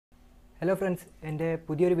Hello friends, എൻ്റെ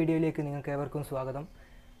പുതിയൊരു വീഡിയോയിലേക്ക് നിങ്ങൾക്ക് ഏവർക്കും സ്വാഗതം.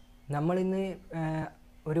 നമ്മൾ ഇന്ന്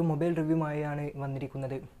ഒരു മൊബൈൽ റിവ്യൂമായാണ്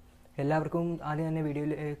വന്നിരിക്കുന്നത്. എല്ലാവർക്കും ആദ്യം തന്നെ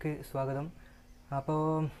വീഡിയോയിലേക്ക് സ്വാഗതം. അപ്പോൾ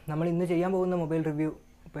നമ്മൾ ഇന്ന് ചെയ്യാൻ പോകുന്ന മൊബൈൽ റിവ്യൂ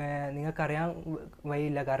നിങ്ങൾക്കറിയാൻ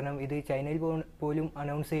വഴിയില്ല, കാരണം ഇത് ചൈനയിൽ പോലും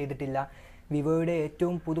അനൗൺസ് ചെയ്തിട്ടില്ല. വിവോയുടെ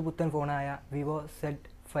ഏറ്റവും പുതുപുത്തൻ ഫോണായ വിവോ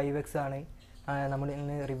z5x ആണ് നമ്മൾ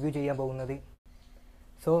ഇന്ന് റിവ്യൂ ചെയ്യാൻ പോകുന്നത്.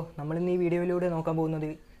 സോ നമ്മളിന്ന് ഈ വീഡിയോയിലൂടെ നോക്കാൻ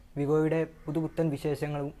പോകുന്നത് വിവോയുടെ പുതുപുത്തൻ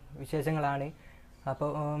വിശേഷങ്ങളാണ്. അപ്പോൾ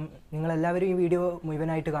നിങ്ങളെല്ലാവരും ഈ വീഡിയോ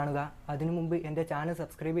മുഴുവനായിട്ട് കാണുക. അതിനു മുമ്പ് എൻ്റെ ചാനൽ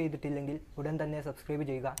സബ്സ്ക്രൈബ് ചെയ്തിട്ടില്ലെങ്കിൽ ഉടൻ തന്നെ സബ്സ്ക്രൈബ്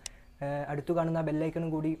ചെയ്യുക. അടുത്തു കാണുന്ന ബെല്ലൈക്കണും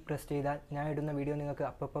കൂടി പ്രസ് ചെയ്താൽ ഞാൻ ഇടുന്ന വീഡിയോ നിങ്ങൾക്ക്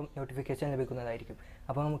അപ്പം നോട്ടിഫിക്കേഷൻ ലഭിക്കുന്നതായിരിക്കും.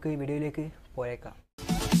 അപ്പോൾ നമുക്ക് വീഡിയോയിലേക്ക് പോയേക്കാം.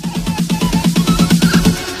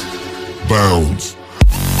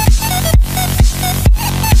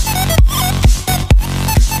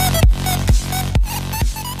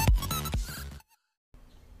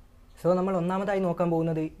 സോ നമ്മൾ ഒന്നാമതായി നോക്കാൻ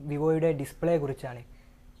പോകുന്നത് വിവോയുടെ ഡിസ്പ്ലേയെ കുറിച്ചാണ്.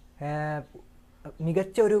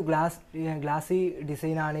 മികച്ച ഒരു ഗ്ലാസി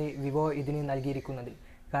ഡിസൈനാണ് വിവോ ഇതിന് നൽകിയിരിക്കുന്നത്.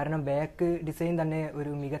 കാരണം ബാക്ക് ഡിസൈൻ തന്നെ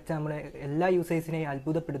ഒരു മികച്ച നമ്മളെ എല്ലാ യൂസേഴ്സിനെയും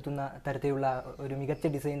അത്ഭുതപ്പെടുത്തുന്ന തരത്തിലുള്ള ഒരു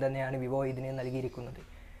മികച്ച ഡിസൈൻ തന്നെയാണ് വിവോ ഇതിന് നൽകിയിരിക്കുന്നത്.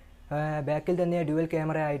 ബാക്കിൽ തന്നെ ഡ്യുവൽ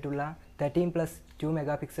ക്യാമറ ആയിട്ടുള്ള 13+2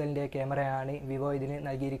 മെഗാപിക്സലിൻ്റെ ക്യാമറയാണ് വിവോ ഇതിന്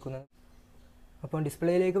നൽകിയിരിക്കുന്നത്. അപ്പോൾ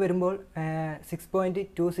ഡിസ്പ്ലേയിലേക്ക് വരുമ്പോൾ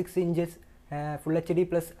 6.26 inches full HD+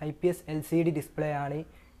 IPS LCD display ആണ്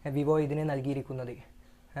വിവോ ഇതിന് നൽകിയിരിക്കുന്നത്.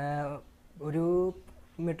 ഒരു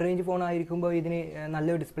മിഡ് റേഞ്ച് ഫോൺ ആയിരിക്കുമ്പോൾ ഇതിന്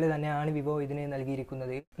നല്ലൊരു ഡിസ്പ്ലേ തന്നെയാണ് വിവോ ഇതിന്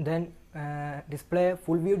നൽകിയിരിക്കുന്നത്. Then display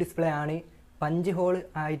full view display ആണ്. 5 ഹോൾ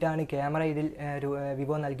ആയിട്ടാണ് ക്യാമറ ഇതിൽ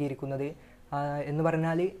വിവോ നൽകിയിരിക്കുന്നത്. എന്ന്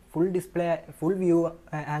പറഞ്ഞാൽ ഫുൾ വ്യൂ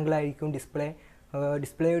ആംഗിളായിരിക്കും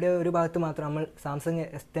ഡിസ്പ്ലേയുടെ ഒരു ഭാഗത്ത് മാത്രം നമ്മൾ സാംസങ്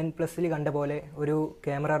S10 Plus കണ്ട പോലെ ഒരു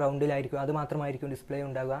ക്യാമറ റൗണ്ടിലായിരിക്കും, അത് മാത്രമായിരിക്കും ഡിസ്പ്ലേ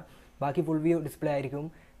ഉണ്ടാവുക. ബാക്കി ഫുൾ വ്യൂ ഡിസ്പ്ലേ ആയിരിക്കും.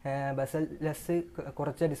 ബസൽ ലെസ്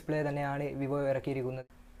കുറച്ച ഡിസ്പ്ലേ തന്നെയാണ് വിവോ ഇറക്കിയിരിക്കുന്നത്.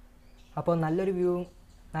 അപ്പോൾ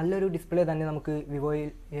നല്ലൊരു ഡിസ്പ്ലേ തന്നെ നമുക്ക് വിവോയിൽ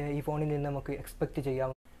ഈ ഫോണിൽ നിന്ന് നമുക്ക് എക്സ്പെക്റ്റ്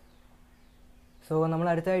ചെയ്യാം. സോ നമ്മൾ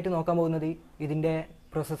അടുത്തായിട്ട് നോക്കാൻ പോകുന്നത് ഇതിൻ്റെ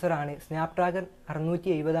പ്രൊസസ്സറാണ്. സ്നാപ്ഡ്രാഗൺ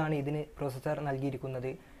 670 ആണ് ഇതിന് പ്രൊസസ്സർ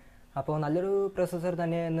നൽകിയിരിക്കുന്നത്. അപ്പോൾ നല്ലൊരു പ്രൊസസ്സർ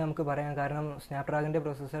തന്നെ എന്ന് നമുക്ക് പറയാം. കാരണം സ്നാപ്ഡ്രാഗണിൻ്റെ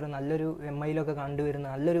പ്രൊസസ്സർ നല്ലൊരു MIയിലൊക്കെ കണ്ടുവരുന്ന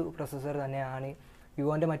നല്ലൊരു പ്രൊസസ്സർ തന്നെയാണ്.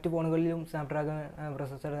 വിവോൻ്റെ മറ്റ് ഫോണുകളിലും സ്നാപ്ഡ്രാഗൺ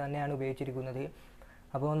പ്രൊസസ്സർ തന്നെയാണ് ഉപയോഗിച്ചിരിക്കുന്നത്.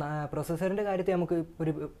 അപ്പോൾ പ്രൊസസ്സറിൻ്റെ കാര്യത്തിൽ നമുക്ക്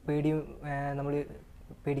ഒരു നമ്മൾ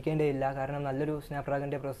പേടിക്കേണ്ടതില്ല. കാരണം നല്ലൊരു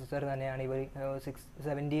സ്നാപ്ഡ്രാഗണിൻ്റെ പ്രൊസസ്സർ തന്നെയാണ് ഇവർ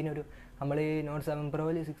 670 നമ്മൾ നോട്ട് 7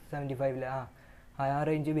 Proയിൽ 675 ആ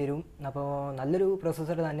റേഞ്ച് വരും. അപ്പോൾ നല്ലൊരു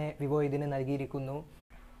പ്രൊസസ്സർ തന്നെ വിവോ ഇതിന് നൽകിയിരിക്കുന്നു.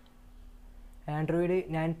 ആൻഡ്രോയിഡ്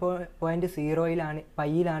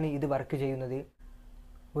 9.0 ഇത് വർക്ക് ചെയ്യുന്നത്.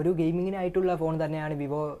 ഒരു ഗെയിമിങ്ങിനായിട്ടുള്ള ഫോൺ തന്നെയാണ്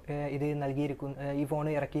വിവോ ഈ ഫോൺ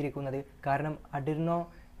ഇറക്കിയിരിക്കുന്നത്. കാരണം അഡ്രിനോ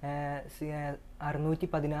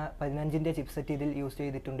 615 ചിപ്സെറ്റ് ഇതിൽ യൂസ്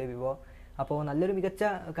ചെയ്തിട്ടുണ്ട് വിവോ. അപ്പോൾ നല്ലൊരു മികച്ച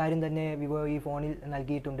കാര്യം തന്നെ വിവോ ഈ ഫോണിൽ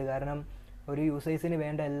നൽകിയിട്ടുണ്ട്. കാരണം ഒരു യൂസേഴ്സിന്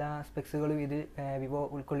വേണ്ട എല്ലാ സ്പെക്സുകളും ഇതിൽ വിവോ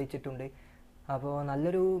ഉൾക്കൊള്ളിച്ചിട്ടുണ്ട്. അപ്പോൾ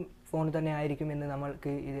നല്ലൊരു ഫോൺ തന്നെ ആയിരിക്കുമെന്ന്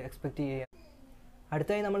നമ്മൾക്ക് ഇത് എക്സ്പെക്റ്റ് ചെയ്യാം.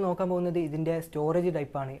 അടുത്തായി നമ്മൾ നോക്കാൻ പോകുന്നത് ഇതിൻ്റെ സ്റ്റോറേജ്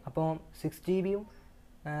ടൈപ്പാണ്. അപ്പോൾ 6GB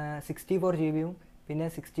 64GB പിന്നെ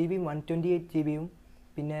 6GB 128GB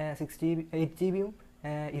പിന്നെ 8GB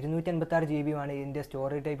 256GB ഇതിൻ്റെ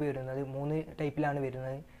സ്റ്റോറേജ് ടൈപ്പ് വരുന്നത്. 3 ടൈപ്പിലാണ്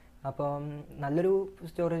വരുന്നത്. അപ്പം നല്ലൊരു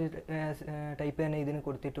സ്റ്റോറേജ് ടൈപ്പ് തന്നെ ഇതിന്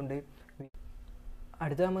കൊടുത്തിട്ടുണ്ട്.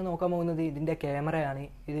 അടുത്ത നമ്മൾ നോക്കാൻ പോകുന്നത് ഇതിൻ്റെ ക്യാമറയാണ്.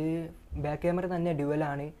 ഇത് ബാക്ക് ക്യാമറ തന്നെ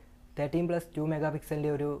ഡ്യുവലാണ്. 13+2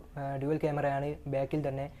 മെഗാപിക്സലിൻ്റെ ഒരു ഡ്യുവൽ ക്യാമറയാണ് ബാക്കിൽ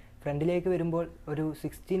തന്നെ. ഫ്രണ്ടിലേക്ക് വരുമ്പോൾ ഒരു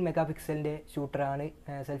 16 മെഗാപിക്സലിൻ്റെ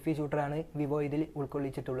സെൽഫി ഷൂട്ടറാണ് വിവോ ഇതിൽ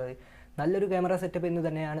ഉൾക്കൊള്ളിച്ചിട്ടുള്ളത്. നല്ലൊരു ക്യാമറ സെറ്റപ്പ് എന്ന്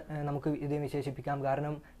തന്നെയാണ് നമുക്ക് ഇത് വിശേഷിപ്പിക്കാം.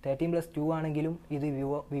 കാരണം 13+2 ആണെങ്കിലും ഇത്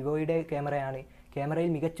വിവോയുടെ ക്യാമറയാണ്. ക്യാമറയിൽ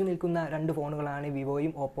മികച്ചു നിൽക്കുന്ന 2 ഫോണുകളാണ്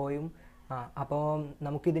വിവോയും ഓപ്പോയും. അപ്പോൾ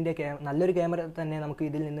നമുക്കിതിൻ്റെ നല്ലൊരു ക്യാമറ തന്നെ നമുക്ക്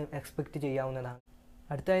ഇതിൽ നിന്ന് എക്സ്പെക്റ്റ് ചെയ്യാവുന്നതാണ്.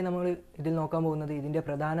 അടുത്തായി നമ്മൾ ഇതിൽ നോക്കാൻ പോകുന്നത് ഇതിൻ്റെ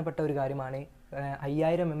പ്രധാനപ്പെട്ട ഒരു കാര്യമാണ്.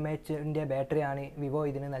 5000 mAh ബാറ്ററിയാണ് വിവോ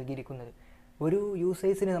ഇതിന് നൽകിയിരിക്കുന്നത്. ഒരു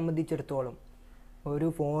യൂസേഴ്സിനെ സംബന്ധിച്ചിടത്തോളം ഒരു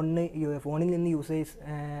ഫോണിൽ നിന്ന് യൂസേഴ്സ്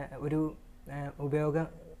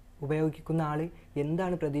ഉപയോഗിക്കുന്ന ആൾ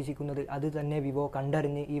എന്താണ് പ്രതീക്ഷിക്കുന്നത് അത് തന്നെ വിവോ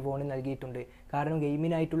കണ്ടറിഞ്ഞ് ഈ ഫോണിൽ നൽകിയിട്ടുണ്ട്. കാരണം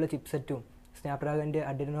ഗെയിമിനായിട്ടുള്ള ചിപ്സെറ്റും സ്നാപ്ഡ്രാഗണിൻ്റെ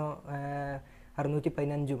അഡ്രിനോ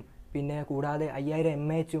 615 പിന്നെ കൂടാതെ 5000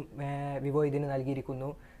 mAh വിവോ ഇതിന്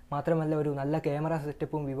നൽകിയിരിക്കുന്നു. മാത്രമല്ല ഒരു നല്ല ക്യാമറ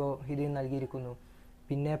സെറ്റപ്പും വിവോ ഇതിന് നൽകിയിരിക്കുന്നു.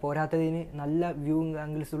 പിന്നെ പോരാത്തതിന് നല്ല വ്യൂ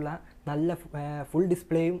ആംഗിൾസുള്ള നല്ല ഫുൾ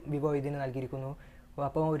ഡിസ്പ്ലേയും വിവോ ഇതിന് നൽകിയിരിക്കുന്നു.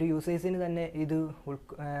 അപ്പോൾ ഒരു യൂസേഴ്സിന് തന്നെ ഇത്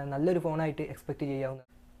നല്ലൊരു ഫോണായിട്ട് എക്സ്പെക്റ്റ് ചെയ്യാവുന്ന.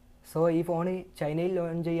 സോ ഈ ഫോണ് ചൈനയിൽ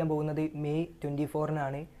ലോഞ്ച് ചെയ്യാൻ പോകുന്നത് May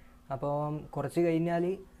 24 അപ്പോൾ കുറച്ച് കഴിഞ്ഞാൽ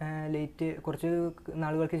കുറച്ച്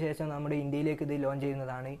നാളുകൾക്ക് ശേഷം നമ്മുടെ ഇന്ത്യയിലേക്ക് ഇത് ലോഞ്ച്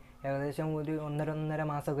ചെയ്യുന്നതാണ്. ഏകദേശം ഒരു ഒന്നര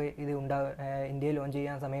മാസമൊക്കെ ഇത് ഇന്ത്യയിൽ ലോഞ്ച്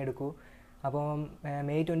ചെയ്യാൻ സമയമെടുക്കും. അപ്പോൾ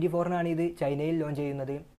മെയ് 24-നാണ് ഇത് ചൈനയിൽ ലോഞ്ച്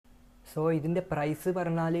ചെയ്യുന്നത്. സോ ഇതിൻ്റെ പ്രൈസ്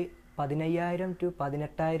പറഞ്ഞാൽ 15,000 to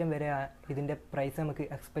 18,000 വരെ ഇതിൻ്റെ പ്രൈസ് നമുക്ക്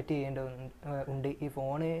എക്സ്പെക്റ്റ് ചെയ്യേണ്ടതുണ്ട്. ഈ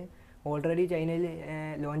ഫോണ് ഓൾറെഡി ചൈനയിൽ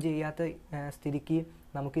ലോഞ്ച് ചെയ്യാത്ത സ്ഥിതിക്ക്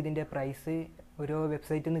നമുക്കിതിൻ്റെ പ്രൈസ് ഓരോ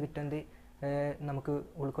വെബ്സൈറ്റിൽ നിന്ന് കിട്ടുന്നത് നമുക്ക്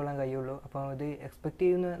ഉൾക്കൊള്ളാൻ കഴിയുള്ളൂ. അപ്പോൾ ഇത്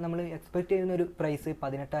നമ്മൾ എക്സ്പെക്റ്റ് ചെയ്യുന്ന ഒരു പ്രൈസ്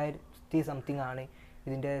 18,000 സംതിങ് ആണ്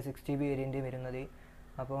ഇതിൻ്റെ 6GB വേരിയൻ്റ് വരുന്നത്.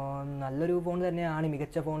 അപ്പോൾ നല്ലൊരു ഫോൺ തന്നെയാണ്,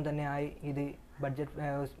 മികച്ച ഫോൺ തന്നെയായി ഇത് budget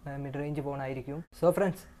mid range ഫോണായിരിക്കും. So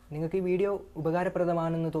friends, നിങ്ങൾക്ക് ഈ വീഡിയോ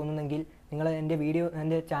ഉപകാരപ്രദമാണെന്ന് തോന്നുന്നെങ്കിൽ നിങ്ങൾ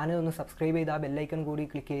എൻ്റെ ചാനൽ ഒന്ന് സബ്സ്ക്രൈബ് ചെയ്താൽ ബെല്ലൈക്കൺ കൂടി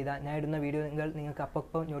ക്ലിക്ക് ചെയ്താൽ ഞാൻ ഇടുന്ന വീഡിയോകൾ നിങ്ങൾക്ക്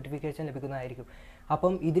അപ്പോൾ നോട്ടിഫിക്കേഷൻ ലഭിക്കുന്നതായിരിക്കും.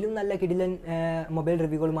 അപ്പം ഇതിലും നല്ല കിടിലൻ മൊബൈൽ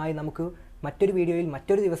റിവ്യൂകളുമായി നമുക്ക് മറ്റൊരു വീഡിയോയിൽ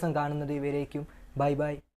മറ്റൊരു ദിവസം കാണുന്നത് വരേക്കും ബൈ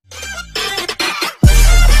ബൈ.